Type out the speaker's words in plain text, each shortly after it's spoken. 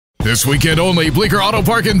This weekend only, Bleecker Auto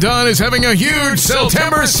Park in Dunn is having a huge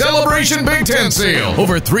September Celebration Big Tent sale.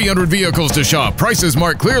 Over 300 vehicles to shop, prices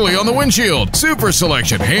marked clearly on the windshield. Super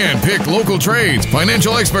selection, hand-picked local trades.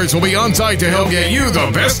 Financial experts will be on site to help get you the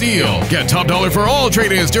best deal. Get top dollar for all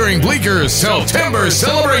trade-ins during Bleecker's September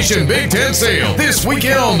Celebration Big Tent sale. This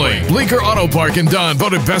weekend only. Bleecker Auto Park in Dunn,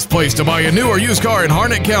 voted best place to buy a new or used car in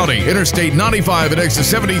Harnett County. Interstate 95 at exit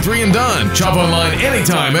 73 in Dunn. Shop online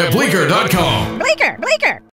anytime at Bleecker.com. Bleecker!